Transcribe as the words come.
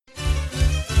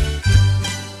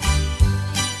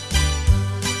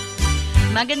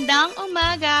Magandang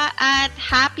umaga at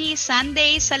happy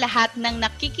Sunday sa lahat ng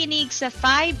nakikinig sa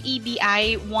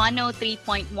 5EBI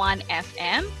 103.1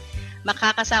 FM.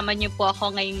 Makakasama niyo po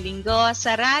ako ngayong linggo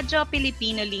sa Radyo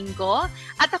Pilipino Linggo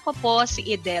at ako po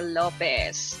si Idel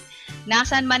Lopez.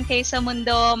 Nasaan man kayo sa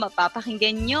mundo,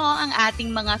 mapapakinggan niyo ang ating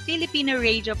mga Filipino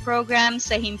radio programs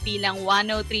sa himpilang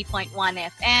 103.1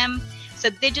 FM,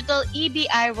 sa Digital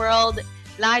EBI World,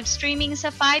 live streaming sa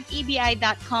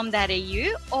 5ebi.com.au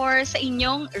or sa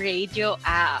inyong radio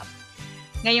app.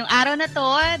 Ngayong araw na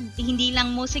to, hindi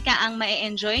lang musika ang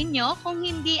ma-enjoy nyo, kung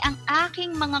hindi ang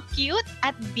aking mga cute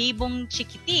at bibong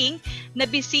chikiting na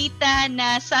bisita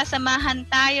na sasamahan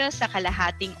tayo sa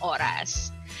kalahating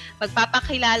oras.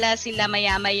 Magpapakilala sila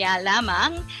maya-maya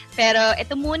lamang, pero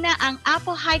ito muna ang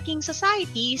Apo Hiking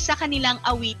Society sa kanilang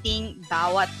awiting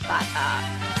Bawat Bata.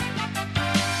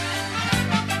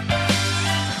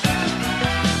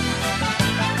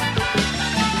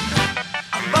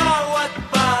 Bawat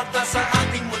bata sa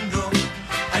ating mundo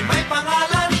ay may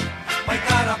pangalan, may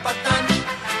karapatan.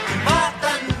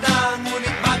 Tumatanda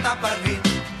ngunit bata pa rin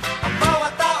ang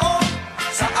bawat tao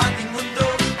sa ating mundo.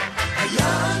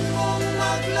 Hayaan mong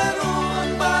maglaro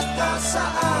ang bata sa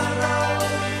araw.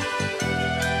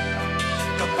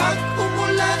 Kapag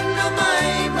umulan na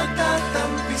may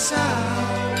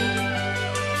magtatampisaw.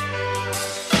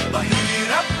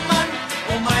 Mahirap man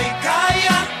o may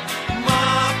kaya,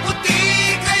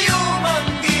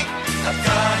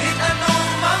 kahit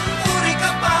anong mang-uri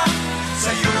ka pa,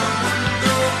 sa iyong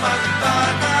mundo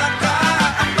magbata ka.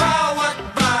 Ang bawat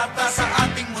bata sa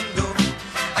ating mundo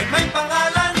ay may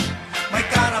pangalan, may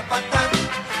karapatan.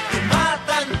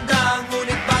 Tumatanda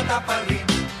ngunit bata pa rin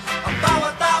ang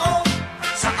bawat tao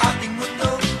sa ating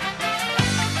mundo.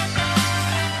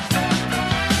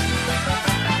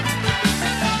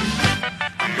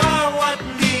 Ang bawat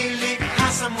nilikha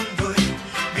sa mundo'y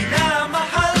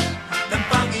minamahal ng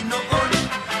Panginoon.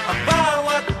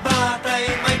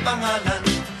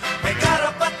 May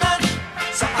karapatan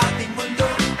sa ating mundo,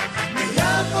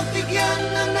 kaya pagbigyan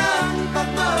na ng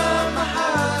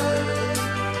pagmamahal.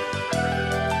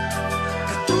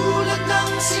 Katulad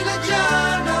ng sinadya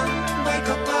ng may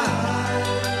kapal.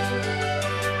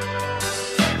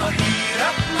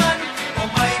 Mahirap man o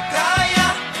may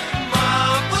kaya,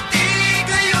 mabuti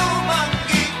kayo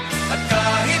manggi. At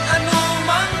kahit anong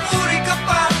mang-uri ka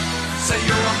pa, sa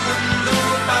iyo ang mundo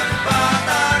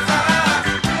pagbata ka.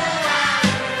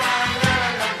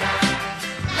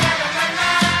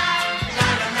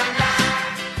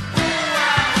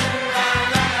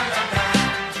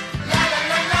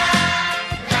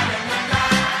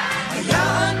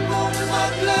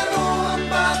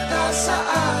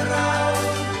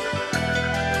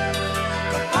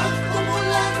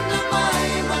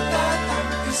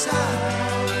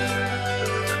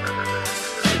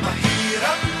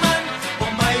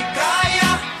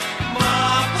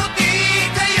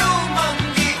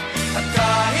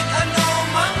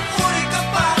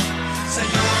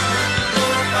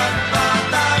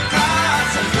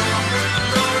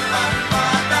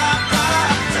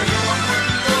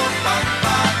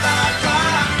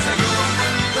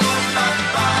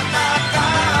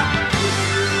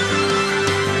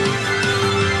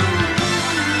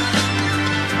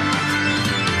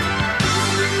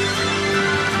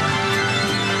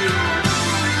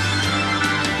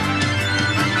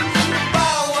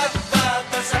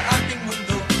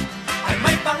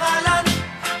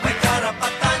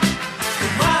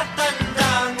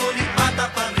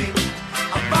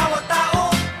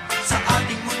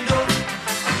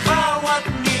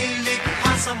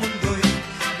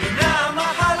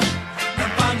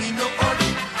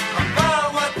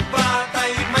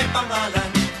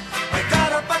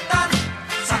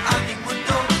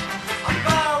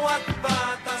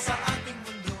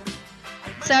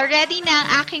 So ready na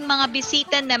ang aking mga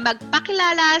bisita na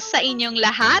magpakilala sa inyong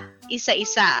lahat,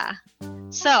 isa-isa.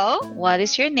 So, what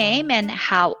is your name and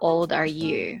how old are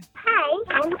you? Hi,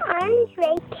 I'm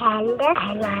Andre Candace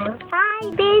and I'm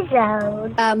 5 years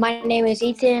old. My name is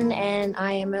Ethan and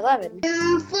I am 11.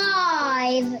 I'm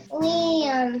 5,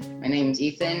 Liam. My name is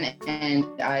Ethan and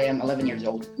I am 11 years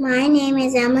old. My name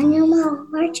is Emmanuel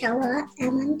Marcella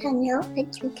Antonio, but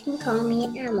you can call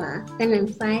me Emma, and I'm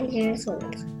 5 years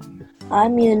old.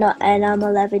 I'm Yuna and I'm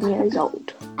 11 years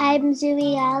old. I'm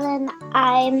Zuri Allen.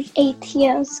 I'm 8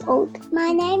 years old.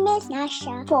 My name is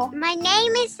Nasha. 4. My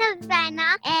name is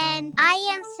Savannah, and I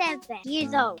am 7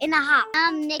 years old and a half.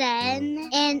 I'm Nick,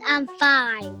 and I'm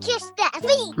 5. Kiss that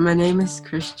feet. My name is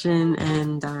Christian,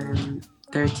 and I'm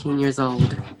 13 years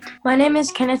old. My name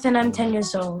is Kenneth and I'm 10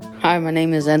 years old. Hi, my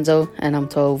name is Enzo and I'm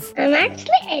 12. I'm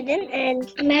actually Aiden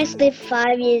and I'm actually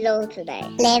 5 years old today.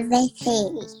 Let me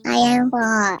see. I am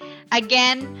 4.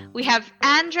 Again, we have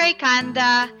Andre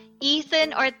Kanda,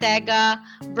 Ethan Ortega,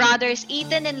 brothers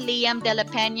Ethan and Liam De La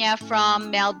Peña from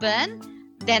Melbourne,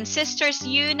 then sisters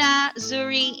Yuna,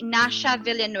 Zuri, Nasha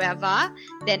Villanueva,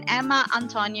 then Emma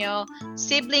Antonio,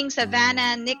 siblings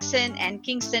Savannah, Nixon, and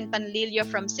Kingston Panlilio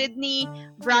from Sydney,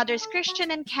 brothers Christian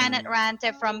and Kenneth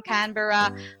Rante from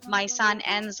Canberra, my son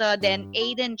Enzo, then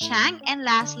Aiden Chang, and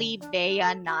lastly,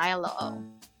 Bea Nilo.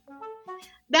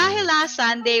 Dahil last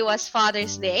Sunday was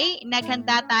Father's Day,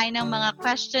 naghanda tayo ng mga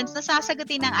questions na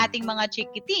sasagutin ng ating mga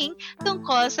chikiting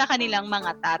tungkol sa kanilang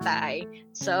mga tatay.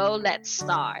 So, let's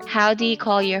start. How do you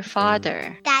call your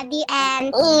father? Daddy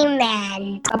and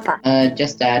Eman. Papa.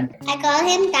 Just Dad. I call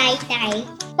him Tai Tai.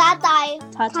 Tatai.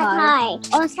 Tatai.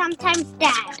 Or sometimes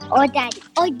Dad. Or Daddy.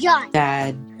 Or John.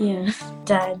 Dad. Yeah,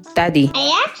 Dad. Daddy. I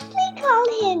actually call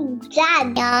him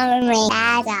Dad.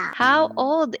 Dada. How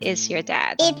old is your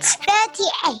dad? It's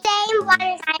 38. Same one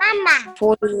as Mama.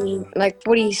 40, like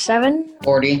 47?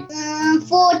 40.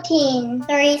 14.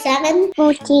 37.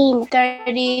 14.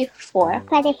 34.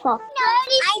 34.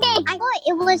 I thought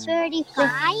it was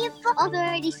 35 or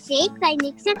 36 like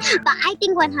Nixon, but I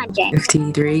think 100.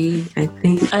 53, I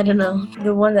think. I don't know.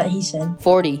 The one that he said.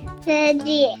 40.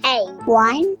 38.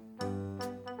 1.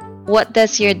 What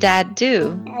does your dad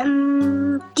do?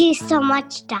 Do so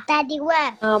much stuff. Daddy,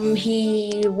 where?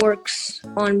 He works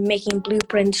on making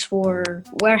blueprints for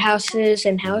warehouses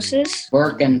and houses.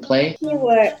 Work and play. He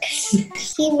works.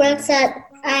 He works at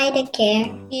Ida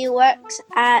Care. He works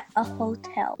at a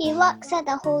hotel. He works at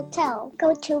a hotel.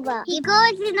 Go to work. He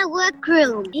goes in the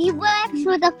workroom. He works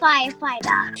with a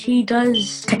firefighter. He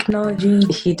does technology.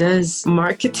 He does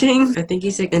marketing. I think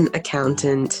he's like an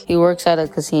accountant. He works at a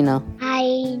casino.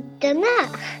 I don't know.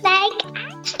 Like,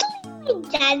 actually, my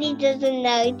daddy doesn't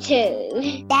know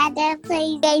too. Dad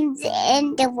plays games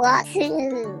in the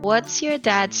washroom. What's your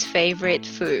dad's favorite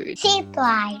food? Sheep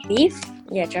fly. Beef?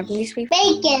 Yeah, Japanese beef.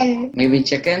 Bacon. Maybe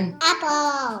chicken.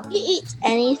 Apple. He eats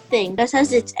anything that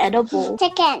says it's edible.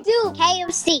 Chicken. Soup.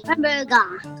 KFC.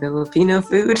 Hamburger. Filipino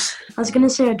food. I was gonna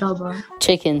say adobo.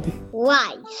 Chicken.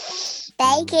 Rice.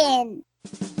 Bacon.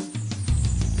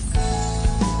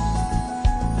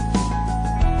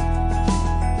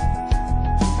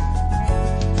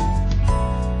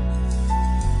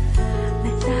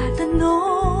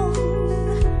 Nagtatanong,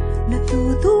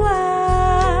 natutuwa,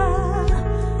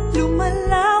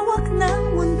 lumalawak ng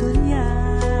mundo niya.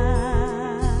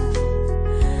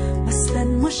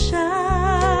 Masdan mo siya,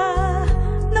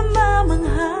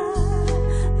 namamangha,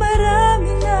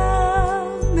 marami nang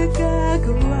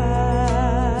nagagawa.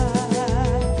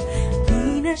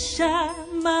 Di na siya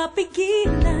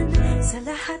mapigilan sa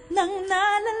lahat ng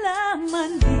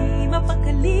nalalaman. Di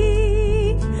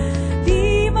mapakali,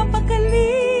 di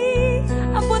mapakali,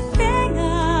 abot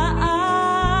tenga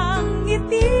ang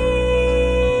ngiti.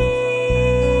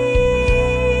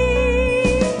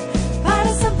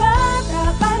 Para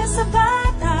sa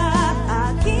bata,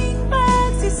 aking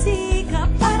pagsisikap.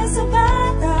 Para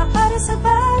sa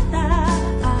bata,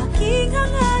 aking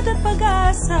hangad at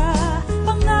pag-asa.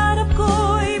 Pangarap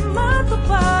ko'y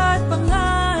matupad,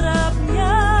 pangarap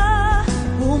niya.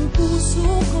 Buong puso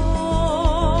ko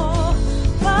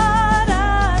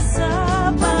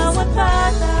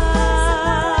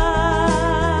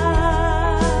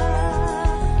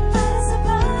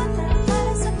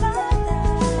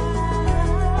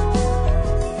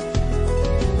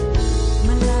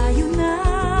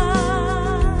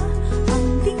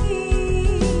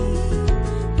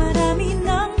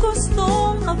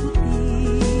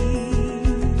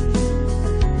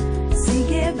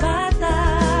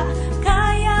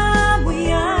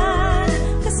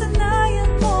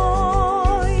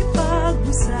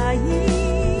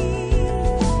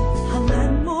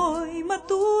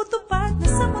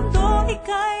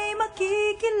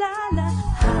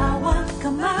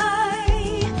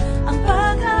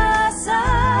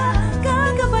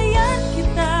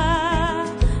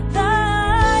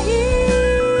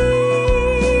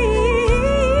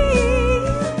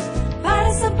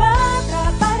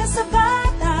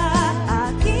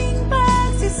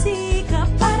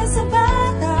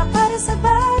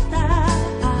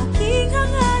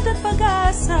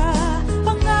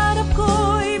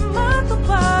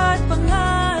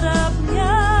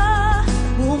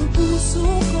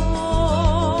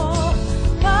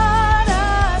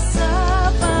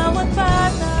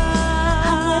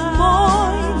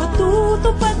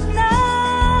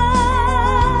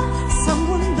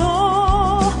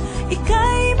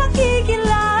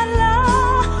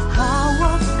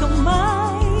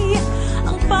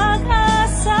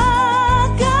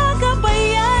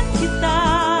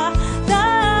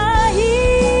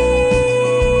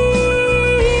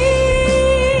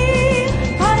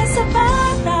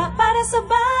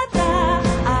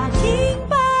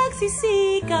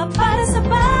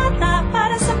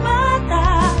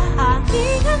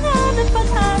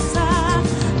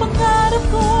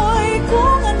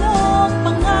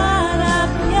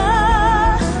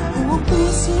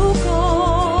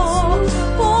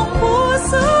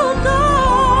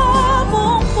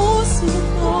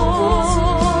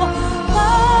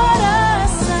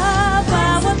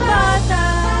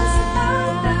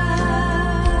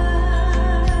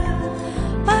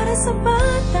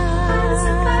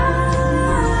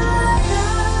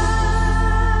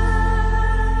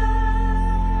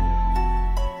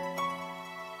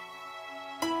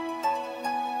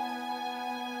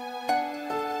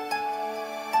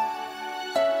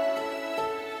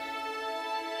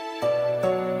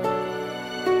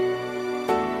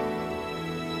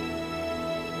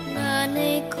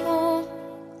Nanay ko,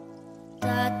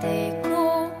 tatay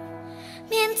ko,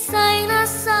 minsa'y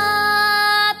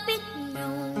nasapit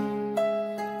niyo.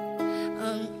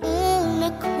 Ang una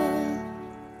kong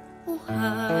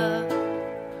buha,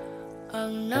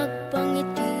 ang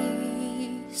nagpangiti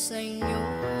sa inyo.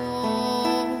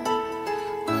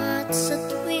 At sa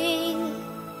tuwing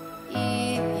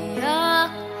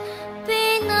iiyak,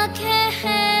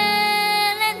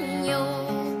 pinaghehelan niyo.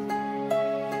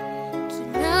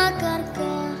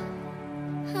 Kinakarga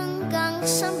hanggang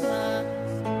sa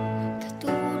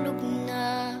makatulog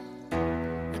na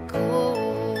ako.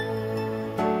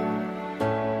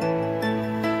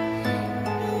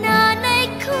 Nanay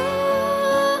ko,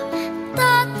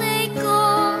 tatay ko,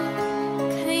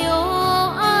 kayo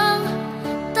ang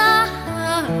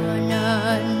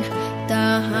tahanan,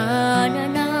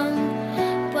 tahanan ng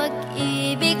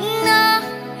pag-ibig na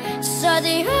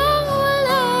sadyang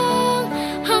walang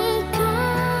hanggan.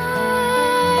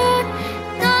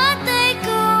 Tatay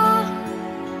ko,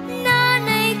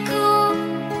 nanay ko,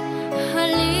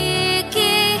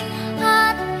 haligi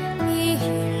at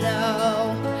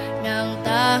ilaw ng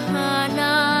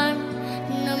tahanan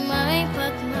na may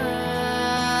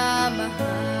pagmamahal.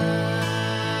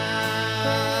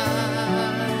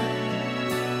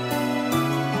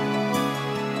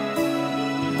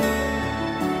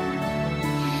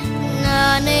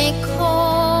 Nanay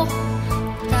ko,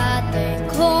 tatay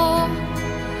ko,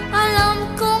 alam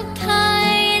kong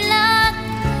kailan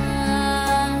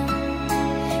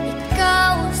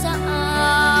ikaw sa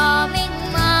aming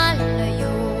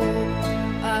malayo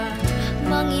at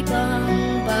ibang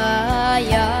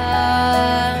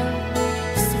bayan.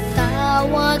 Sa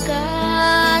tawag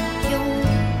at yung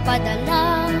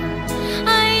padala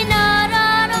ay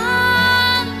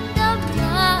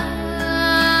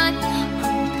nararamdaman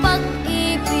ang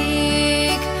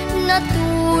pag-ibig na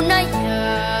tunay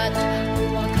at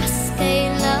wagas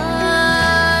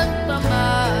kailan pa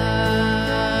man.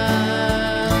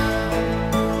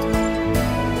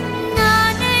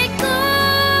 Nanay ko,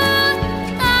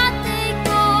 tatay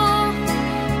ko,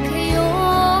 kayo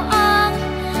ang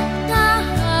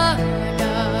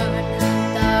tahanan,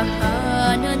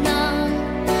 tahanan ng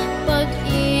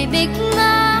pag-ibig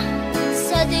na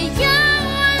sadyang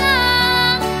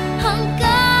walang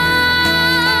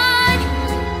hanggan.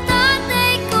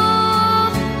 Tatay ko,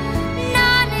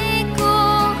 nanay ko,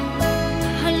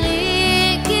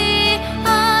 haligi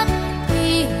at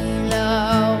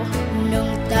ilaw ng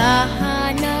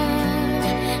tahanan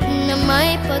na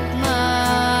may pagmamahal.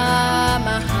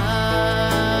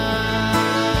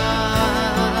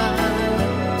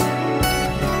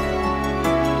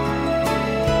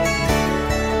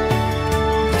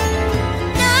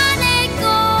 Nanay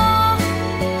ko,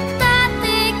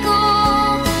 tatay ko,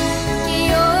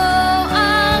 kayo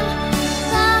ang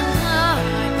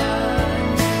tahanan,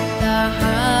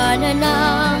 tahanan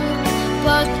ng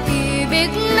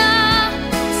pag-ibig na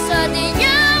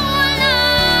sadyang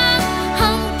walang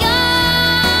hanggan.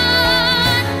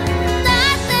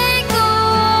 Tatay ko,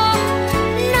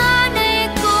 nanay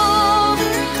ko,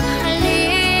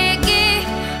 haligi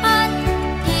at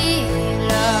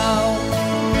ilaw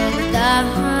ng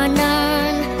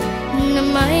tahanan na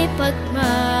may pagmamahal.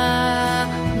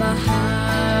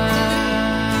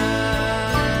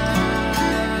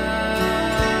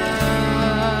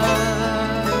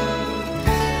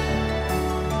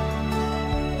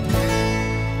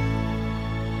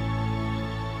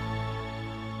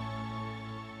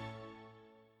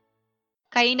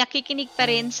 Kayo nakikinig pa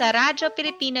rin sa Radyo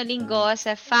Pilipino Linggo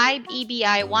sa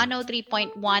 5EBI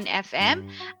 103.1 FM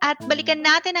at balikan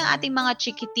natin ang ating mga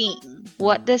chikiting.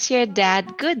 What does your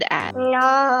dad good at? No,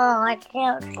 I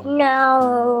don't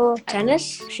know.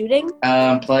 Tennis, shooting,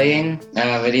 Playing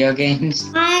video games.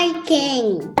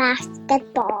 Hiking.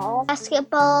 Basketball.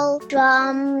 Basketball,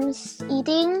 drums,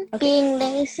 eating, being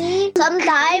lazy.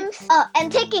 Sometimes, and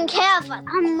taking care of us.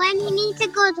 When he needs to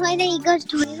go to the toilet, he goes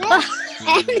to the toilet.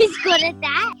 And he's good at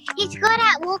that. He's good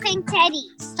at walking Teddy.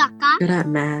 Soccer. Good at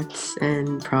maths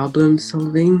and problem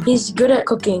solving. he's good at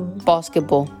cooking.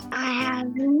 Basketball. I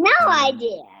have no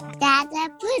idea. Dad, that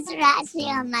puts Rashi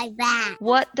on my back.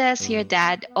 What does your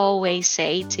dad always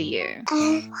say to you?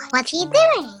 What's he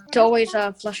doing? To always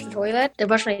flush the toilet, to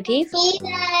brush my teeth. He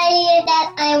said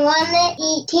that I want to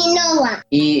eat quinoa.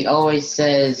 He always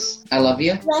says, I love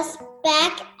you.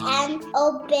 Respect and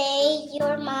obey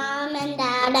your mom and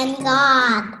dad and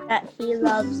God. That he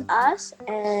loves us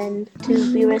and to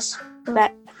be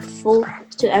respectful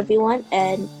to everyone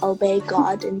and obey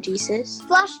God and Jesus.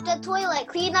 Flush the toilet.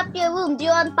 Clean up your room. Do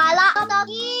you want pala?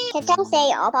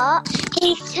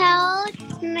 He tells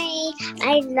me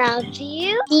I love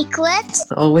you secret?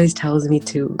 Always tells me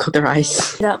to cook the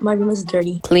rice. That my room is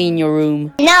dirty. Clean your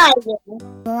room. No, I didn't.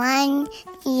 When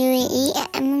you eat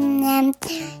M&M,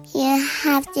 you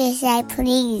have to say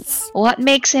please. What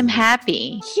makes him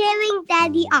happy? Sharing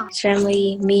daddy off.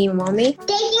 Family, me, and mommy. Taking a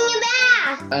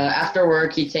bath. After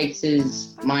work, he takes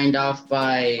his mind off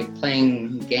by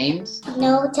playing games.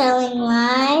 No telling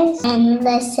lies and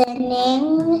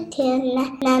listening to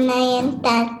Nanay and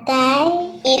Tatay.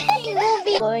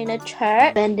 Going to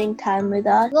church, spending time with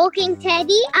us. Walking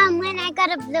Teddy. When I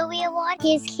got a Bluey award,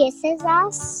 he kisses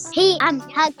us. He hugs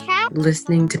us.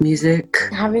 Listening to music.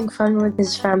 Having fun with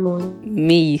his family.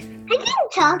 Me. I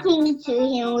think talking to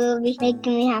him will be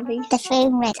making me happy. The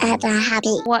favorite that I'm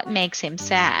happy. What makes him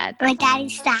sad? My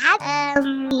daddy's sad?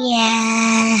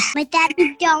 Yeah. My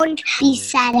daddy don't be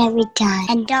sad every time.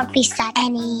 And don't be sad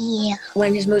any year.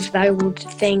 When his most valuable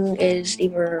thing is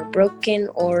either broken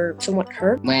or somewhat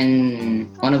hurt. When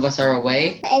one of us are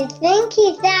away. I think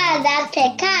he's sad that's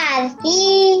because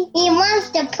he wants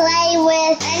to play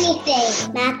with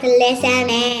anything. Not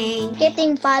listening.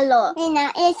 Getting follow.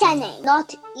 Not listening.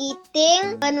 Not eating.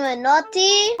 When we're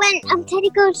naughty. When Teddy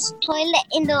goes toilet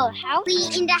in the house. We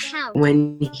in the house.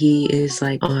 When he is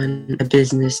like on a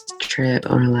business trip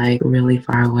or like really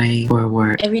far away for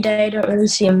work. Every day I don't really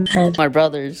see him sad. My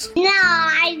brothers. No,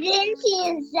 I didn't see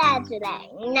him sad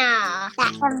today. No.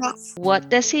 That's a mess. What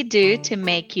does he do to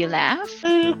make you laugh?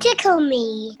 Tickle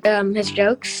me. His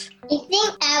jokes. You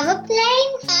think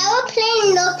aeroplane?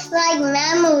 Aeroplane looks like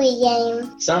memory game.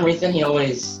 For some reason, he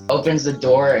always opens the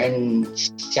door and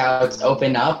shouts,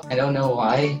 "Open up." I don't know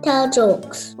why. Tell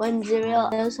jokes. When Zuriel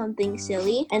does something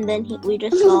silly, and then we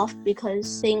just laugh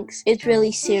because thinks it's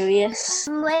really serious.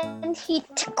 When he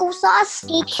tickles us,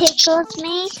 he tickles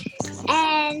me.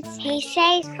 And he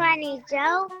says funny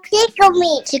jokes. Tickle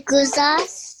me. Tickles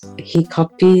us. He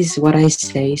copies what I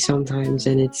say sometimes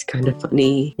and it's kind of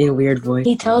funny in a weird voice.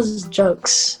 He tells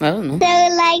jokes. I don't know. So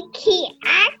like he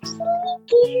actually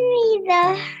gives me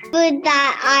the food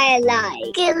that I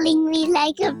like. Killing me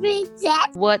like a princess.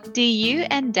 What do you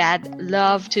and Dad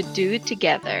love to do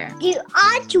together? Do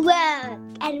artwork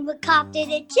and look after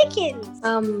the chickens.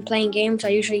 Playing games. I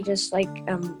usually just like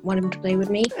want him to play with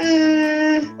me.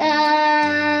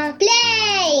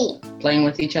 Play. Playing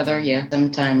with each other, yeah.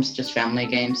 Sometimes just family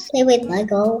games. Play with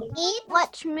Lego. Eat,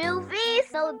 watch movies,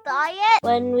 no diet.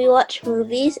 When we watch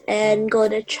movies and go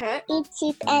to church. Eat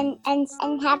sheep and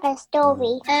have a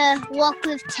story. Walk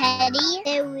with Teddy.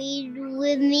 They read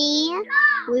with me.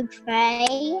 We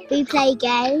pray. We play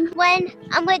games. When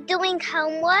we're doing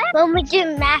homework. When we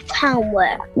do math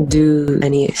homework. Do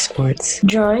any sports.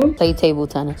 Drawing. Play table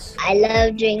tennis. I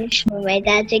love doing with my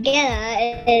dad together.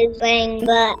 Is playing,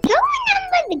 but don't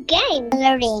remember the game.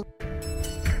 Learning.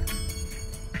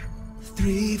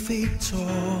 3 feet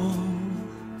tall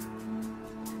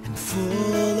and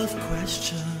full of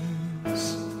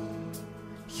questions.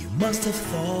 You must have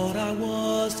thought I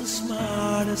was the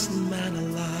smartest man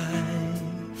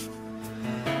alive,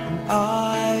 and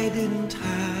I didn't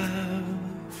have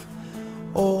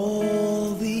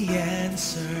all the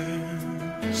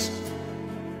answers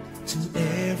to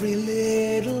every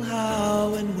little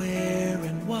how and where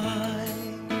and why.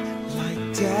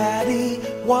 Like Daddy,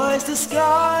 why is the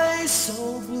sky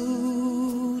so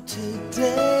blue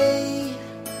today?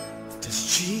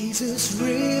 Does Jesus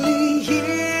really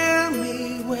hear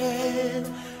me when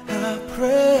I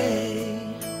pray?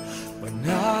 When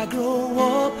I grow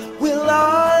up, will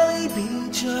I be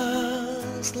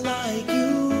just like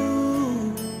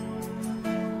you?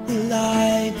 Will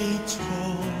I be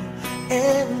tall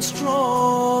and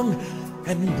strong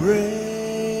and brave?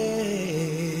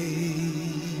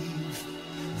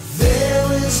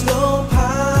 There is no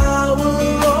power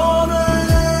on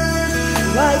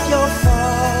earth like your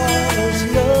Father's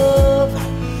love,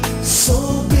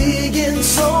 so big and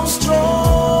so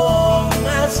strong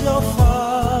as your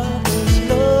Father's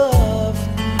love.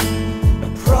 A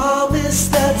promise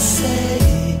that's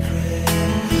sacred,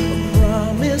 a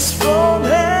promise from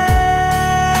heaven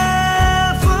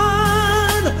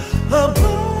above.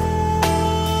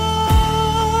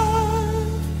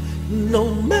 No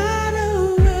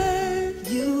matter where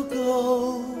you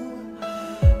go,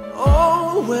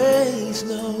 always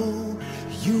know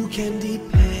you can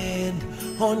depend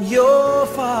on your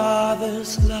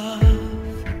Father's love,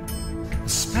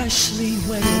 especially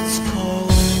when it's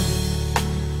cold,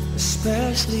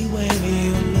 especially when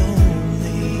you're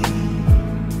lonely,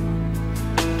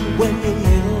 when your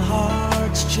little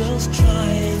heart's just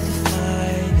trying to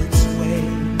find its way.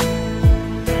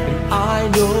 And I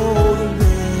know the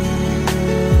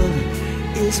world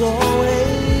is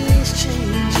always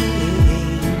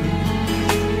changing,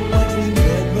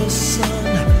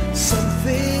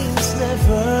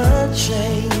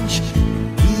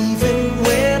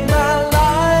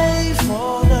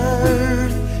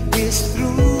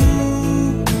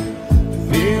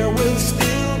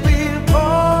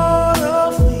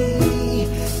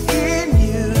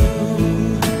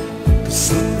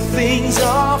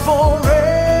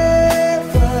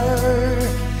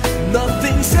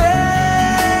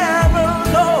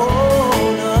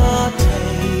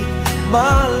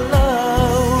 my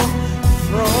love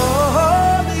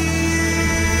from you.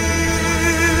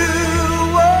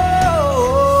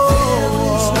 There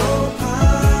is no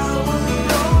power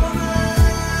on earth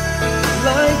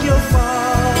like your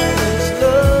Father's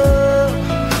love,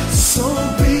 so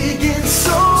big and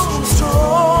so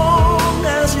strong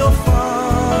as your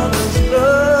Father's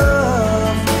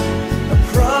love. A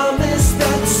promise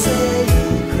that's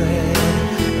sacred, a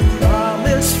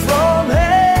promise from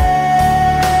heaven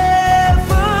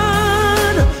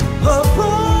above.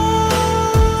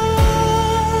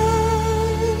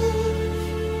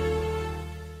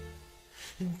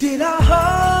 Did I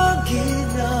hug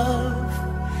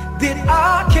enough? Did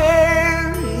I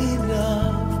care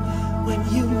enough when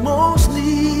you most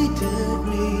needed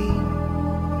me?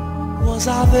 Was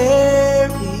I there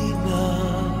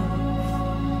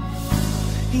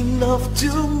enough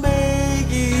to make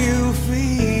you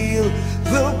feel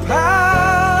the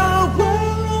power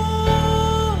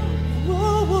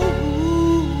of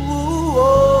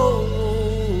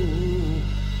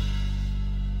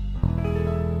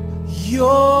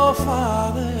your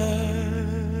Father's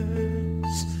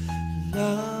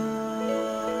love?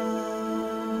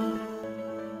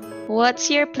 What's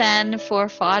your plan for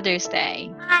Father's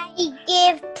Day? I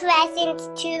give presents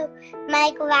to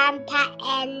my grandpa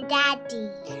and daddy.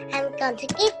 I'm going to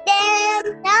give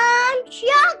them some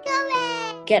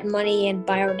chocolate. Get money and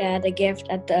buy our dad a gift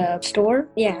at the store.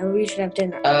 Yeah, we should have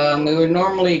dinner. We would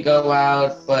normally go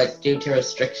out, but due to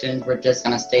restrictions, we're just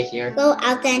gonna stay here. Go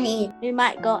out and eat. We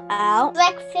might go out.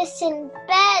 Breakfast in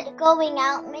bed, going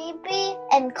out maybe,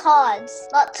 and cards.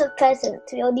 Lots of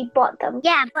presents. We already bought them.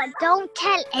 Yeah, but don't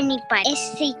tell anybody.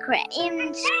 It's secret.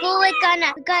 In school, we're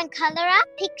gonna color a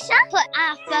picture, put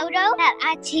our photo that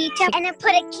our teacher, and then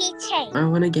put a keychain. I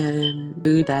want to get him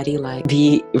food that he likes.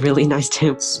 Be really nice to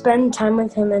him. Spend time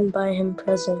with him and buy him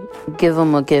present. Give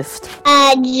him a gift.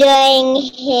 Drawing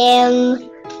him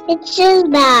pictures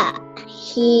that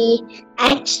he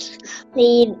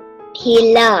actually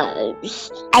loves.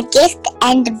 A gift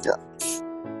and a book.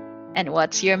 And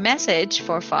what's your message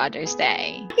for Father's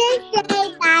Day?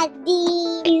 Daddy.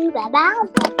 Bye-bye.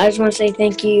 I just want to say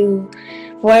thank you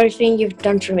for everything you've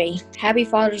done for me. Happy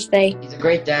Father's Day. He's a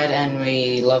great dad and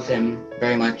we love him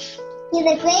very much. He's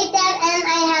a great dad and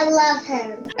I love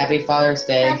him. Happy Father's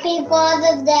Day. Happy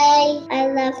Father's Day. I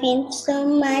love him so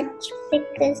much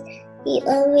because he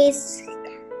always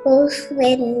goes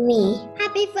with me.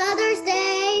 Happy Father's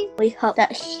Day. We hope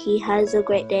that he has a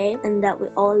great day and that we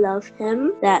all love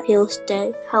him, that he'll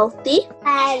stay healthy.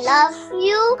 I love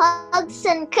you. Hugs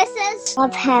and kisses.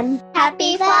 Love him.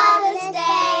 Happy Father's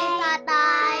Day.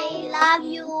 Bye-bye. Love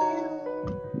you.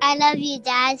 I love you,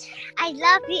 Dad. I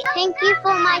love you. Thank you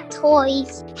for my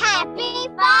toys. Happy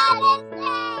Father's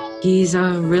Day. He's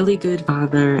a really good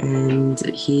father and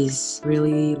he's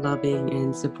really loving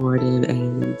and supportive,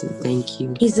 and thank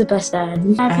you. He's the best dad.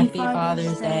 Happy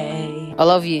Father's Day. I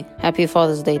love you. Happy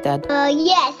Father's Day, Dad.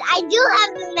 Yes, I do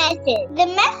have a message. The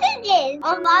message is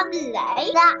on Father's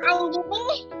Day that I'm giving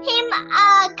him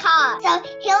a card, so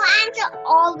he'll answer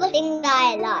all the things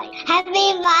I like.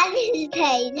 Happy Father's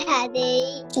Day,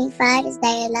 Daddy. Happy Father's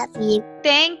Day, I love you.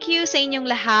 Thank you sa inyong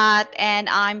lahat, and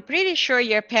I'm pretty sure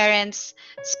your parents,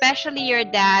 especially your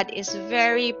dad, is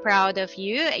very proud of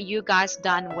you. You guys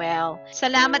done well.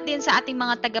 Salamat din sa ating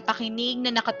mga tagapakinig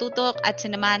na nakatutok at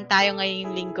sinamahan tayo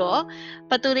ngayong linggo.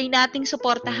 Patuloy nating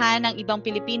suportahan ang ibang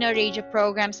Filipino radio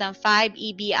programs ng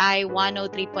 5EBI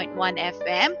 103.1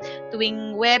 FM.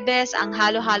 Tuwing Huwebes, ang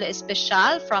Halo-Halo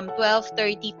Espesyal from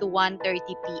 12:30 to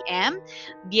 1:30 p.m.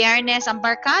 Biyernes, ang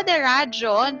Barkada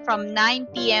Radio from 9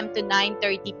 p.m. to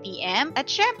 9:30 p.m. At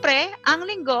syempre, ang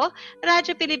Linggo,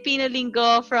 Radyo Pilipino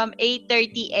Linggo from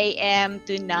 8:30 a.m.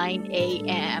 to 9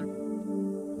 a.m.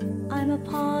 I'm a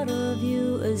part of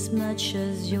you as much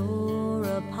as you're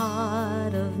a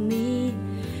part of me.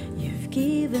 You've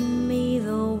given me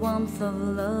the warmth of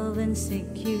love and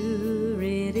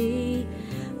security.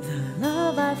 The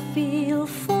love I feel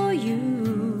for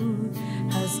you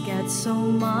has got so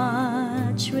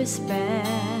much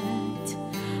respect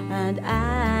and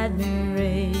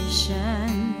admiration.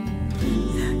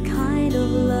 The kind of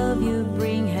love you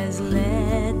bring has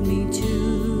led me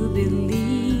to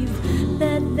believe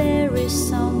that there is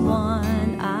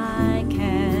someone I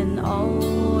can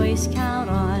always count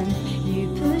on.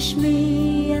 You push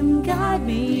me and guide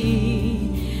me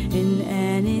in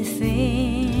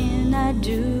anything I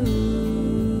do.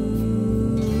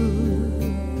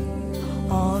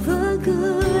 All the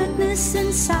goodness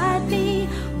inside me,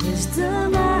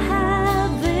 wisdom I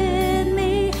have in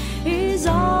me, is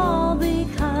all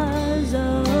because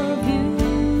of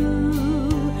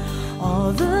you.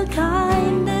 All the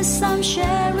kindness I'm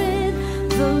sharing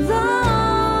the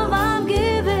love I'm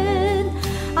giving.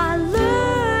 I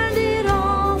learned it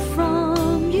all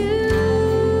from you.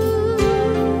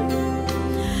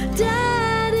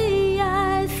 Daddy,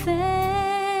 I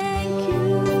thank you.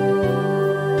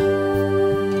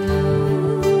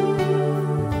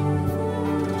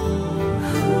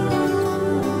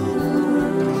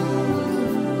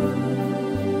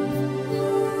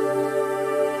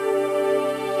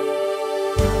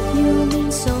 You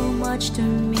mean so much to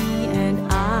me, and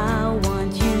I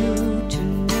want you to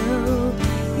know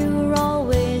you're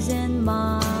always in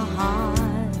my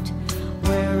heart.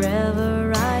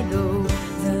 Wherever I go,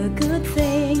 the good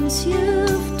things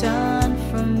you've done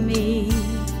for me,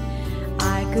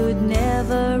 I could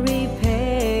never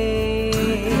repay.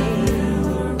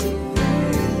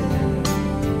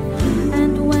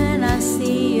 And when I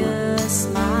see a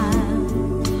smile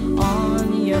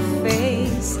on your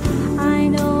face, I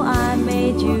know I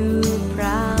made you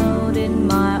proud in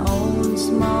my own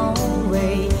small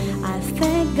way. I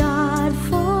thank God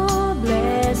for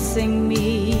blessing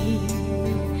me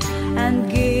and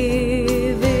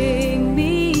giving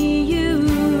me you.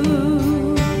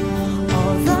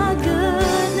 All the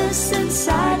goodness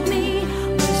inside me,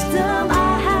 wisdom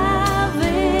I have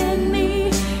in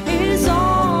me, is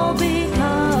all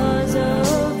because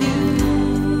of you.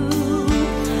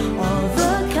 All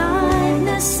the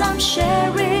kindness I'm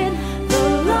sharing, the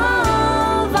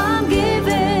love I'm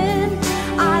giving,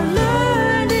 I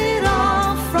learned it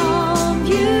all from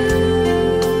you.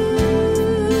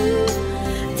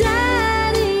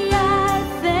 Daddy, I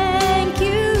thank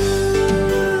you.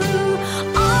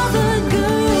 All the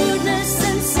goodness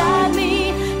inside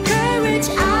me, courage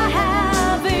I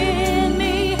have in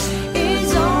me,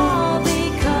 is all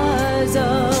because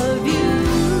of you.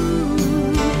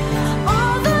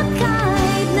 All the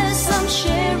kindness I'm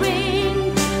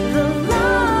sharing, the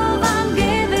love I'm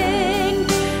giving,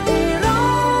 it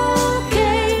all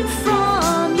came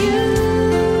from you.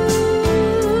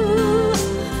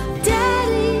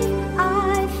 Daddy,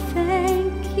 I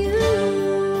thank you.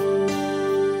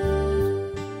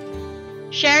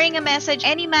 Sharing a message,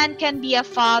 any man can be a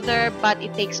father, but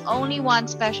it takes only one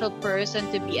special person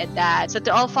to be a dad. So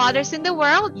to all fathers in the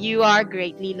world, you are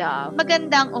greatly loved.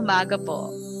 Magandang umaga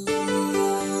po.